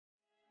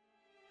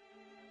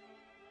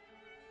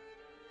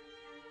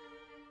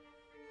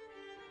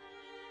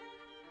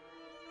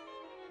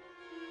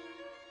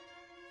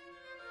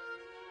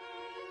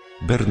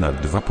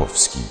Bernard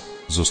Wapowski.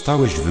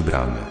 Zostałeś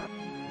wybrany.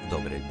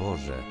 Dobry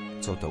Boże,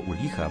 co to u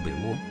licha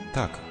było?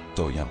 Tak,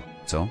 to ja.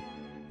 Co?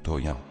 To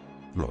ja.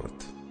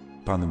 Lord.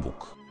 Pan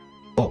Bóg.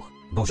 Och,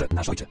 Boże,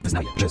 nasz Ojcze,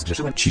 wyznaję, że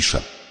zgrzeszyłem.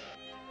 Cisza.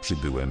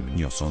 Przybyłem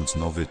niosąc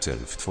nowy cel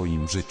w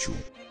Twoim życiu.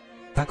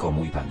 Tak, o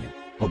mój Panie.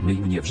 Obmyj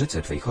mnie w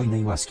rzece Twej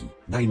hojnej łaski.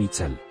 Daj mi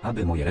cel,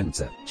 aby moje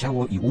ręce,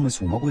 ciało i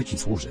umysł mogły Ci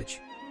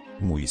służyć.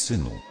 Mój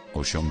synu,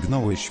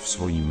 osiągnąłeś w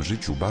swoim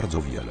życiu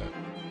bardzo wiele.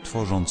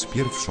 Tworząc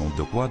pierwszą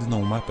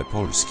dokładną mapę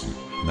Polski,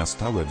 na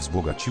stałe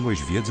wzbogaciłeś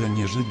wiedzę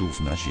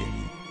nie-Żydów na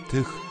ziemi,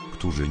 tych,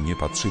 którzy nie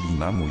patrzyli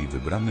na mój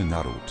wybrany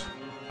naród.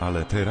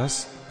 Ale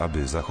teraz,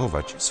 aby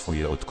zachować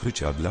swoje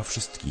odkrycia dla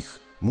wszystkich,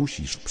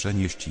 musisz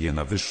przenieść je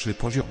na wyższy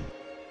poziom.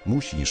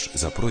 Musisz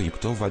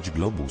zaprojektować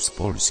Globus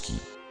Polski.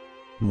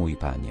 Mój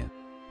Panie,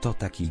 to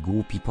taki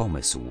głupi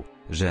pomysł,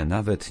 że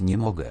nawet nie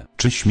mogę.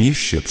 Czy śmiesz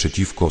się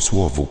przeciwko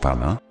słowu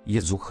Pana?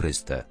 Jezu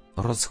Chryste,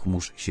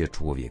 rozchmurz się,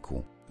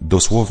 człowieku.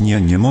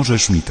 Dosłownie nie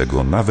możesz mi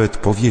tego nawet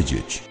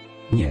powiedzieć.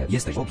 Nie,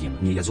 jesteś Bogiem,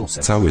 nie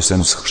Jezusem. Cały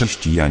sens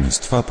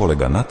chrześcijaństwa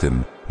polega na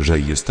tym, że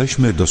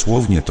jesteśmy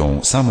dosłownie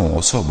tą samą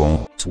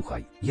osobą.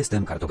 Słuchaj,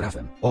 jestem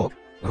kartografem.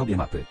 Robię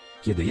mapy.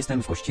 Kiedy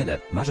jestem w kościele,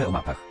 marzę o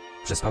mapach.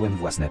 Przespałem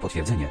własne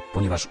potwierdzenie,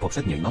 ponieważ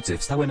poprzedniej nocy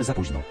wstałem za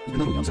późno,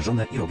 ignorując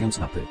żonę i robiąc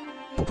mapy.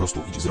 Po prostu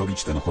idź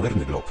zrobić ten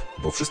cholerny glob,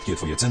 bo wszystkie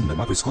twoje cenne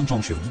mapy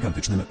skończą się w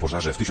gigantycznym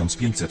pożarze w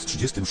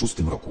 1536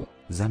 roku.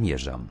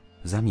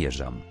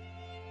 Zamierzam.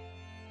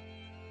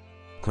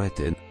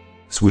 Kretyn.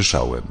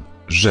 Słyszałem,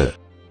 że...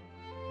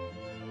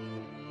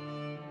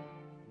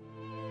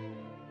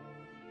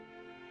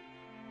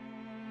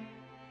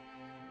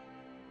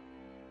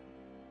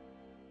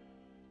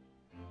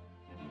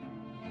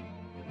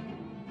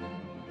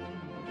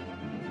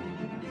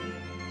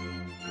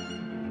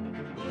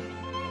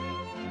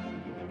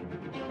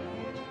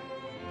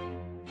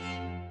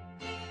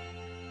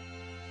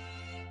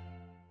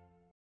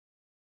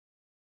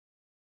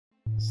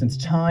 Since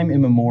time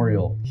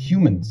immemorial,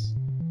 humans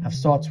have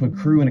sought to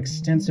accrue an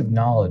extensive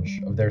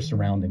knowledge of their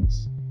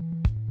surroundings.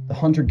 The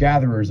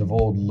hunter-gatherers of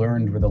old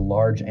learned where the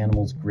large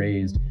animals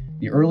grazed,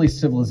 the early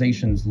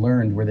civilizations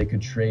learned where they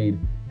could trade,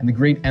 and the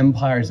great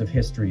empires of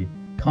history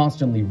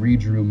constantly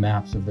redrew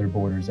maps of their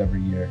borders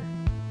every year.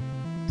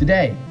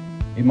 Today,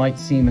 it might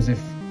seem as if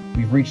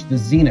we've reached the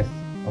zenith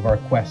of our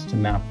quest to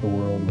map the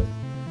world with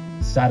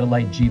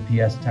satellite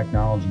GPS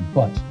technology,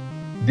 but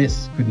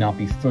this could not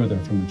be further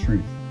from the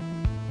truth.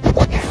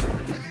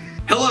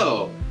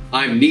 Hello,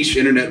 I'm niche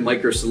internet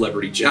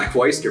micro-celebrity Jack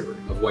Weisgerber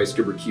of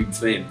Weisgerber Cubed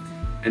fame,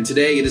 and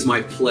today it is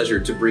my pleasure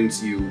to bring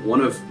to you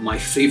one of my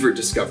favorite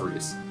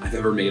discoveries I've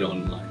ever made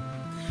online.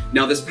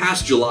 Now, this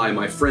past July,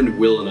 my friend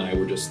Will and I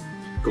were just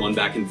going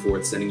back and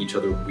forth, sending each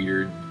other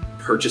weird,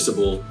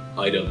 purchasable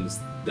items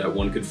that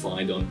one could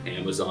find on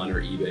Amazon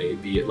or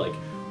eBay, be it like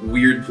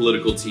weird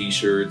political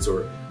t-shirts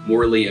or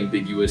morally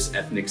ambiguous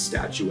ethnic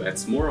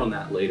statuettes. More on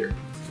that later.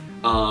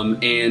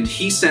 And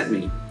he sent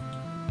me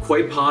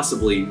quite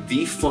possibly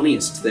the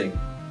funniest thing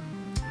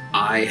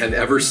I have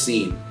ever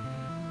seen.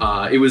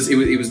 It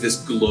was this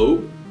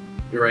globe,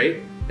 right?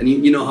 And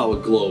you know how a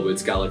globe,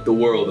 it's got like the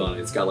world on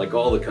it, it's got like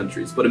all the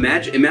countries. But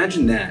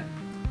imagine that.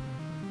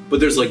 But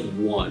there's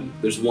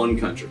one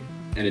country,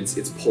 and it's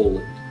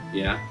Poland,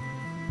 yeah?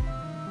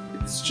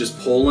 It's just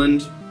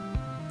Poland,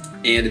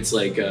 and it's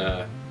like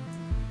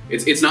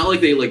it's not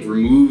like they like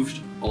removed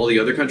all the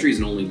other countries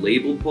and only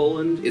labeled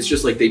Poland. It's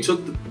just like they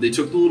took the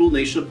little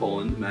nation of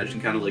Poland,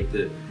 imagine kind of like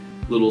the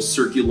little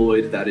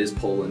circuloid that is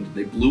Poland,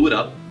 they blew it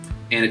up,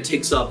 and it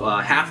takes up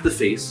half the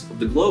face of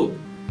the globe.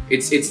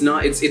 It's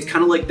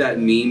kind of like that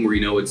meme where,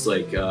 you know, it's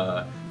like,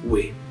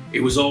 wait,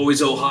 it was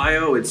always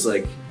Ohio? It's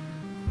like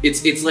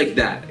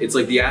that. It's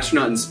like the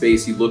astronaut in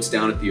space, he looks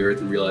down at the Earth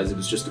and realizes it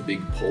was just a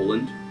big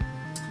Poland.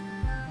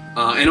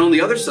 And on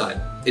the other side,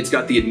 it's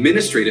got the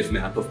administrative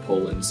map of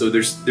Poland. So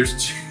there's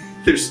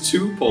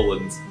two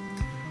Polands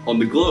on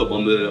the globe.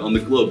 On the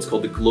globe, it's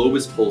called the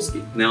Globus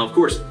Polski. Now, of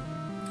course,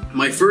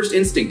 my first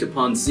instinct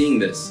upon seeing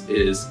this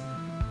is,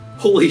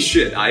 holy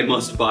shit, I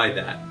must buy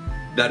that.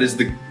 That is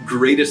the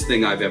greatest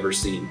thing I've ever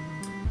seen.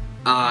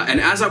 And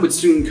as I would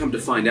soon come to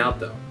find out,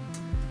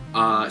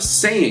 though,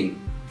 saying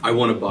I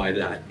want to buy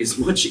that is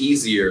much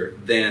easier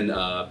than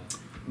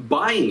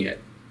buying it.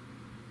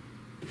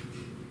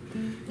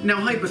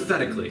 Now,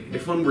 hypothetically,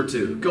 if one were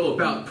to go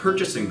about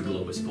purchasing the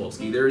Globus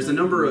Polski, there is a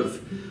number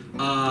of,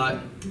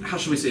 how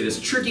should we say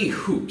this, tricky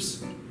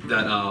hoops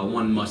that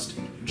one must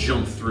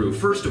jump through.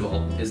 First of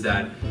all, is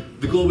that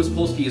the Globus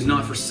Polski is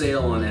not for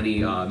sale on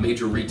any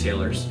major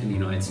retailers in the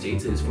United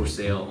States. It is for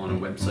sale on a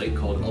website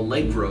called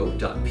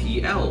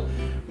allegro.pl,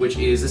 which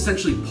is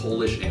essentially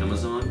Polish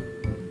Amazon.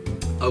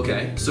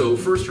 Okay, so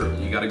first hurdle,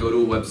 you gotta go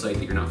to a website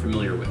that you're not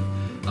familiar with.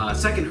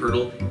 Second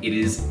hurdle, it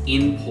is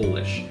in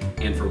Polish,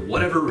 and for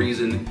whatever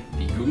reason,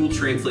 the Google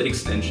Translate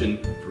extension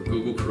for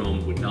Google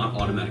Chrome would not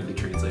automatically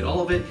translate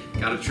all of it.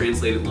 Gotta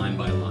translate it line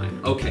by line.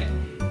 Okay,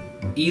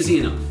 easy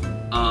enough.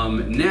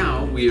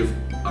 Now we have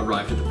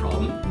arrived at the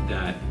problem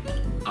that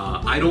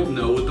I don't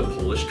know what the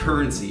Polish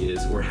currency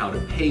is or how to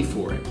pay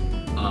for it.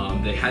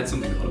 They had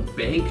something called a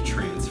bank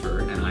transfer,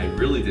 and I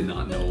really did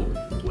not know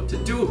what to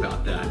do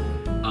about that.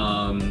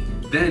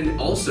 Then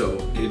also,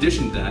 in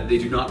addition to that, they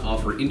do not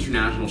offer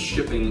international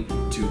shipping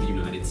to the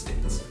United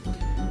States.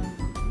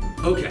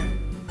 Okay,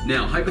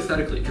 now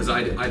hypothetically, because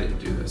I didn't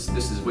do this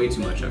is way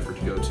too much effort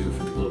to go to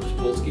for the Globus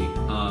Polski.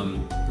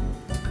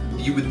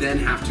 You would then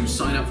have to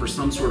sign up for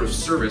some sort of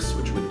service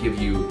which would give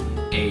you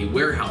a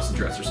warehouse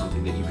address or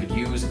something that you could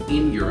use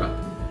in Europe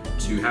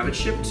to have it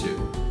shipped to.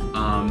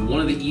 One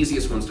of the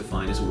easiest ones to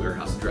find is a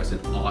warehouse address in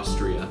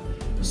Austria.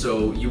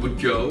 So you would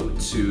go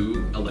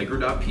to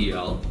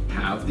allegro.pl,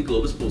 have the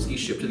Globus Polski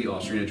shipped to the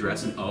Austrian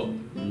address, and oh,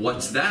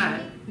 what's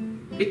that?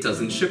 It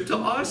doesn't ship to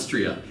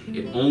Austria.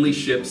 It only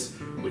ships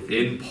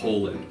within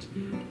Poland.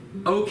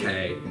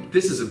 Okay,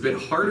 this is a bit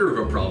harder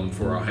of a problem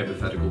for a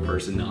hypothetical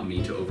person, not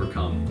me, to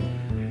overcome.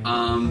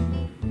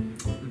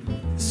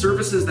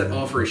 Services that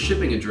offer a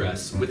shipping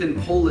address within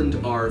Poland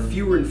are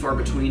fewer and far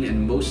between,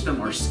 and most of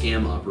them are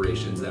scam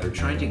operations that are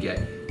trying to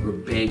get your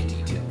bank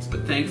details.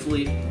 But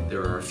thankfully,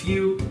 there are a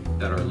few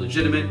that are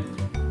legitimate.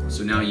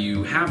 So now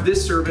you have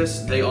this service.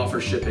 They offer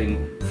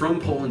shipping from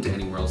Poland to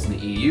anywhere else in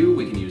the EU.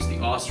 We can use the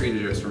Austrian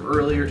address from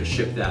earlier to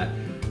ship that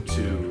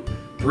to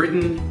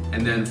Britain,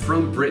 and then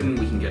from Britain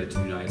we can get it to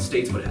the United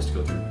States, but it has to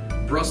go through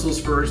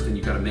Brussels first, and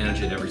you've got to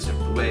manage it every step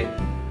of the way.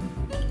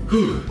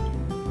 Whew.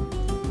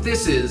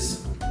 This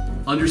is,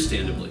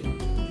 understandably,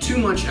 too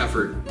much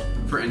effort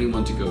for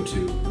anyone to go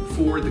to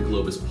for the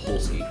Globus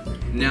Polski.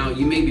 Now,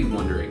 you may be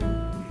wondering,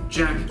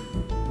 Jack,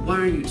 why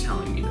are you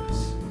telling me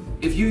this?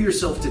 If you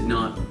yourself did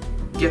not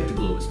get the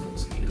Globus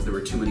Polski, because there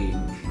were too many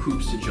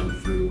hoops to jump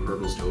through,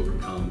 hurdles to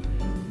overcome,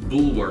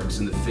 bulwarks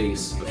in the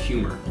face of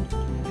humor,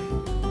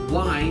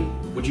 why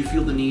would you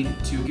feel the need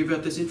to give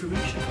out this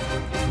information?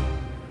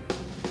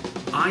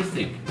 I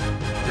think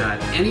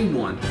that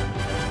anyone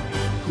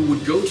who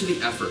would go to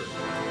the effort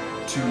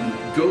to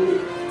go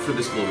for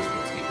this Globus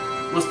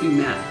Polski must be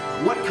mad.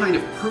 What kind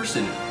of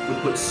person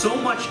would put so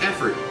much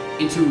effort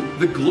into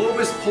the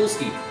Globus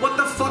Polski? What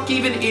the fuck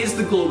even is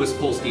the Globus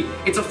Polski?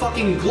 It's a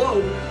fucking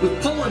globe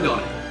with Poland on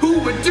it. Who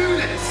would do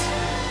this?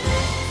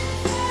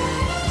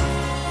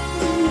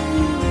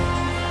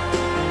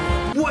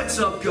 What's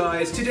up,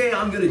 guys? Today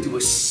I'm gonna do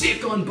a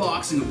sick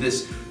unboxing of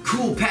this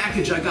cool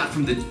package I got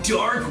from the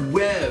dark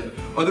web,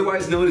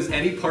 otherwise known as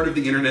any part of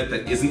the internet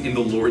that isn't in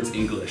the Lord's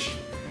English.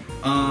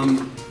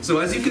 So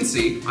as you can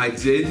see, I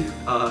did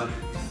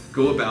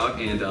go about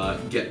and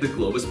get the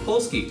Globus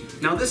Polski.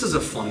 Now this is a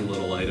funny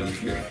little item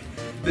here.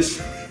 This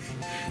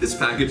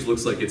package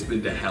looks like it's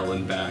been to hell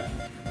and back.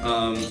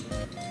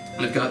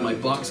 I've got my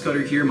box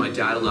cutter here. My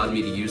dad allowed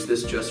me to use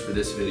this just for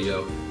this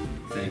video.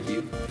 Thank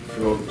you.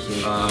 You're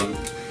welcome.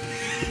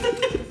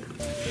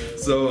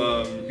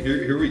 So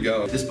here we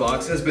go. This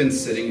box has been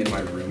sitting in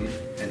my room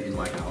and in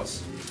my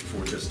house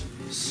for just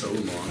so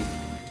long.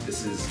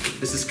 This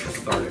is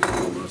cathartic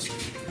almost.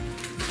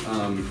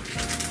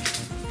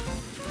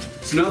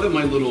 So now that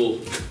my little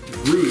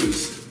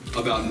ruse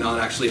about not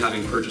actually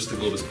having purchased the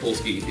Globus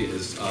Polski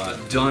is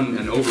done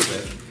and over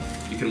with,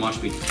 you can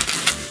watch me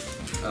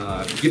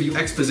give you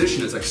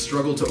exposition as I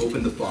struggle to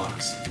open the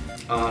box.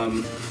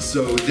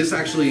 So this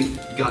actually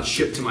got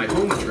shipped to my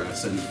home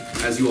address, and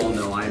as you all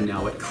know, I am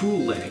now at Cool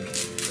Leg.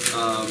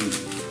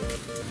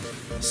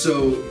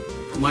 So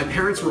my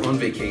parents were on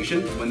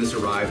vacation when this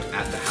arrived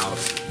at the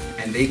house,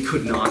 and they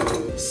could not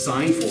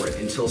sign for it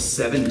until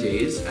 7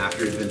 days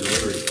after it had been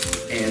delivered.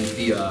 And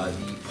the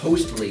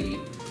post lady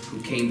who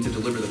came to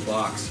deliver the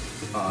box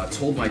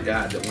told my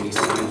dad that when he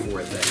signed for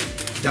it,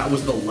 that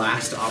was the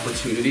last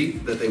opportunity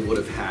that they would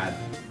have had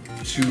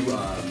to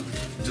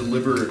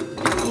deliver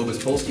the Globus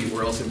Polski,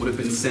 or else it would have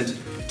been sent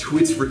to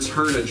its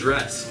return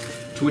address.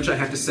 To which I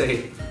have to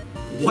say,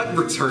 what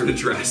return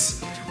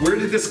address? Where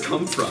did this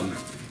come from?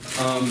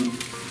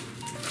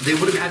 They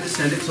would have had to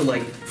send it to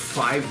like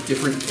 5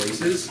 different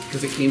places,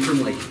 because it came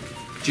from like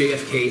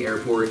JFK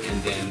Airport,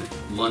 and then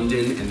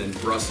London, and then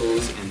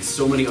Brussels, and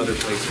so many other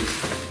places.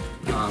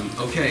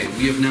 Okay,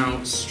 we have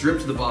now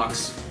stripped the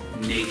box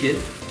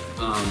naked.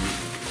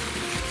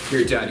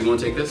 Here, Dad, you want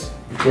to take this?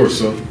 Of course,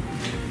 son.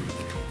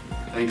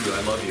 Thank you.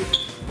 I love you.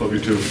 Love you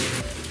too.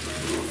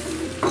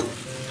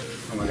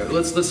 Oh my God.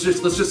 Let's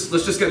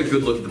just get a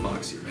good look at the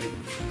box here. Ready?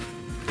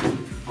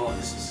 Oh,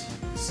 this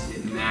is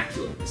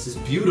immaculate. This is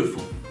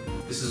beautiful.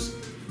 This is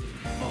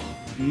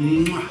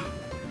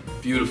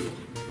beautiful.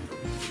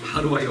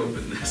 How do I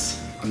open this?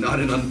 I'm not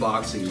an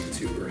unboxing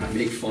YouTuber. I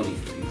make funny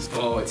things.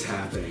 Oh, it's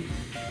happening.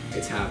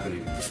 It's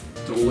happening.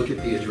 Don't look at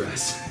the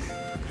address.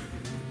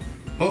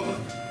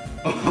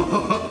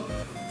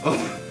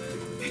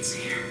 It's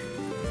here.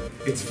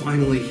 It's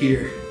finally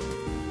here.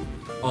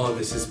 Oh,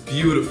 this is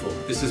beautiful.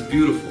 This is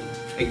beautiful.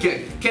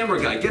 Hey, camera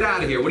guy, get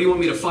out of here. What do you want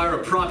me to fire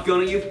a prop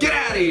gun at you? Get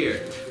out of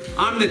here.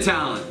 I'm the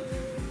talent.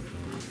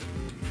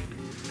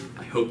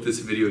 I hope this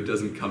video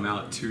doesn't come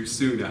out too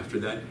soon after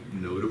that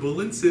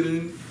notable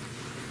incident.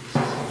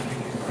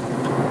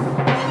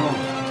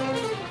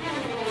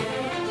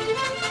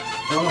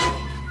 Oh,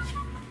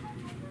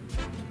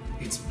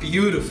 it's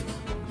beautiful.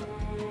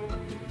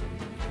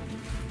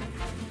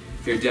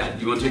 Here, Dad,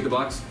 you want to take the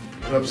box?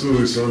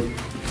 Absolutely, son.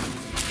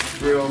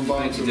 Real unboxing.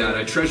 Thank you, Dad.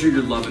 I treasure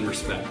your love and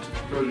respect.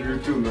 Treasure you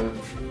too, man.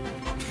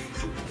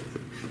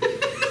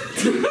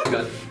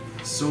 Got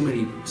so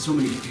many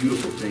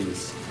beautiful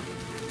things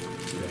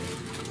today.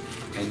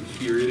 And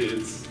here it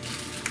is.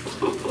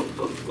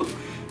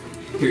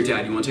 Here,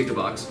 Dad, you want to take the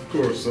box? Of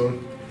course,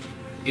 son.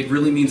 It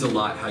really means a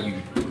lot how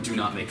you do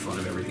not make fun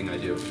of everything I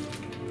do.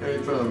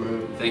 Anytime,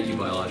 man. Thank you,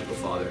 biological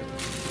father.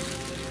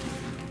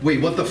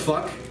 Wait, what the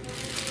fuck?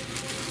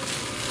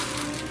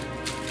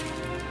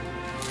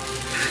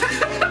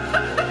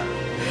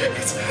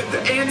 It's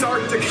the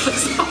Antarctica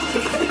song.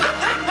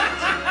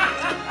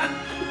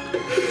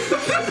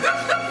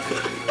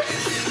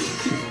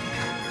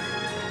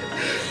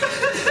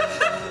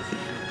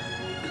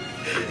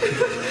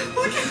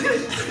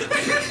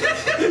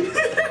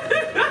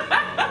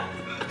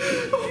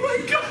 Oh my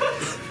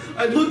god!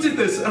 I looked at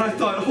this and I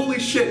thought, holy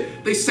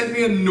shit, they sent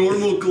me a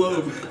normal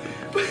globe.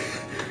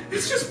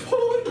 It's just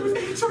Poland with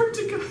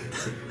Antarctica.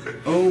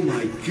 Oh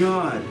my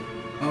god.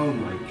 Oh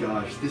my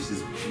gosh, this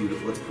is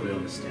beautiful. Let's put it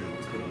on the stand.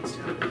 Let's put it on the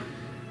stand.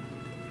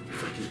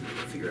 If I can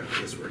figure out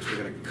how this works, we're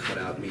gonna cut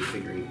out me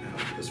figuring out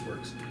how this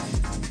works.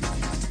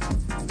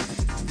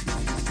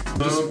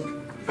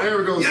 There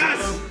we go,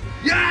 Yes! son.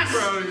 Yes!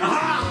 Proud of you,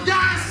 Ah,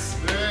 yes!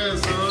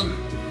 yes!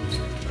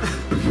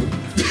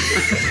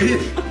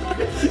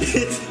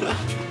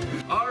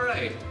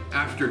 Alright,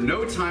 after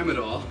no time at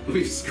all,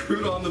 we've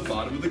screwed on the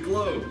bottom of the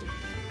globe.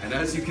 And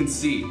as you can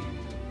see,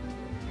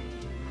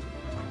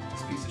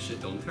 this piece of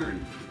shit don't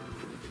turn.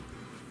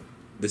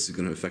 This is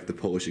going to affect the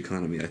Polish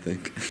economy, I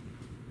think.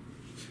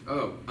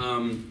 Oh,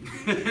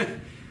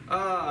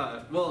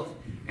 well,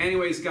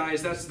 anyways,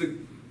 guys, that's the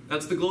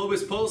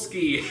Globus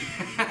Polski.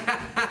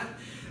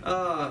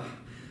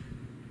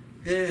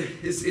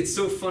 It's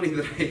so funny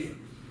that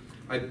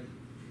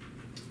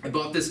I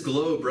bought this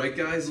globe, right,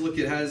 guys? Look,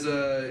 it has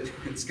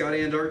it's got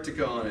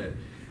Antarctica on it,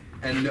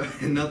 and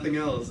nothing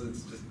else.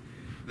 It's just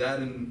that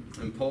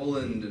and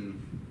Poland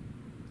and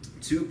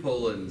two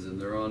Polands, and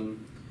they're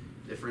on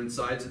different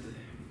sides of the.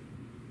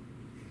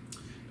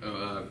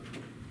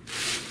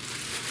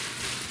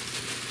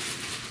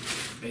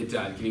 Hey,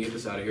 Dad, can you get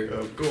this out of here?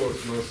 Of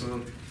course, my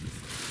son.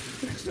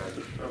 Thanks, Dad.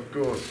 Of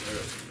course.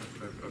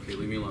 Okay,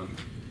 leave me alone.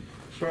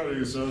 Proud of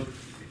you, son.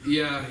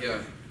 Yeah.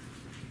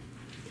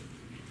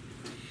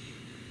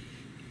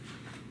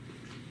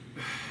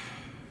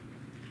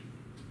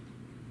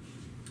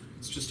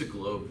 It's just a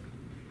globe.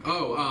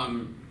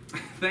 Oh,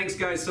 thanks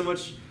guys so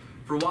much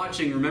for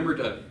watching. Remember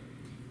to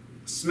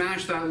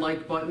smash that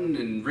like button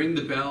and ring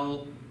the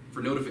bell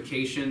for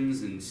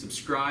notifications and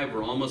subscribe.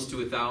 We're almost to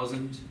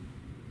 1,000.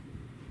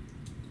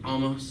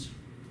 Almost.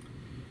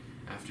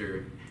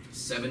 After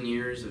 7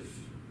 years of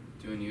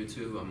doing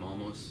YouTube, I'm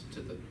almost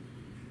to the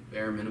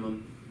bare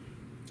minimum.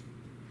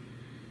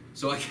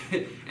 So and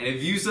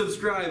if you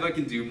subscribe, I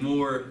can do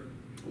more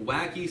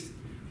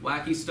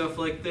wacky stuff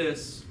like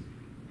this.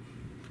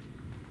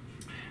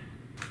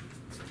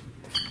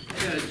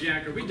 Yeah,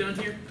 Jack, are we done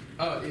here?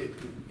 Oh,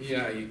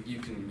 yeah, you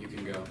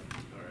can go. All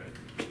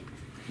right.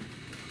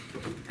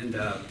 And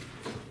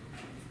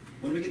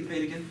When are we getting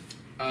paid again?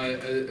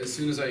 as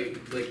soon as I hit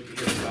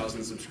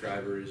 1,000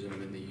 subscribers and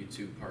I'm in the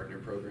YouTube partner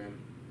program.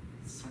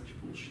 Such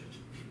bullshit.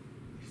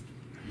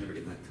 I'm never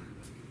getting that time.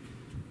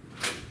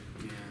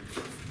 Yeah.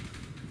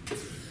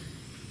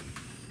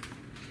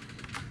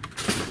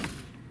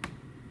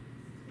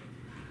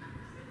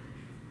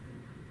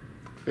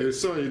 Hey,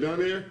 son, you done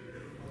here?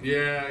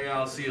 Yeah,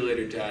 I'll see you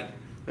later, Dad.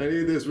 I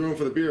need this room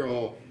for the beer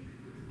hall.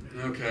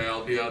 Okay,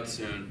 I'll be out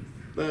soon.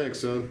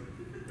 Thanks, son.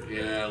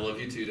 Yeah, I love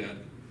you too, Dad.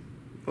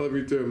 I love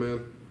you too,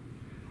 man.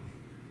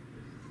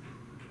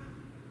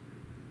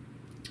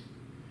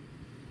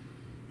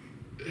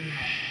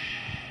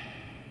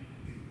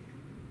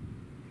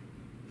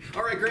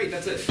 All right, great,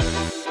 that's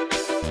it.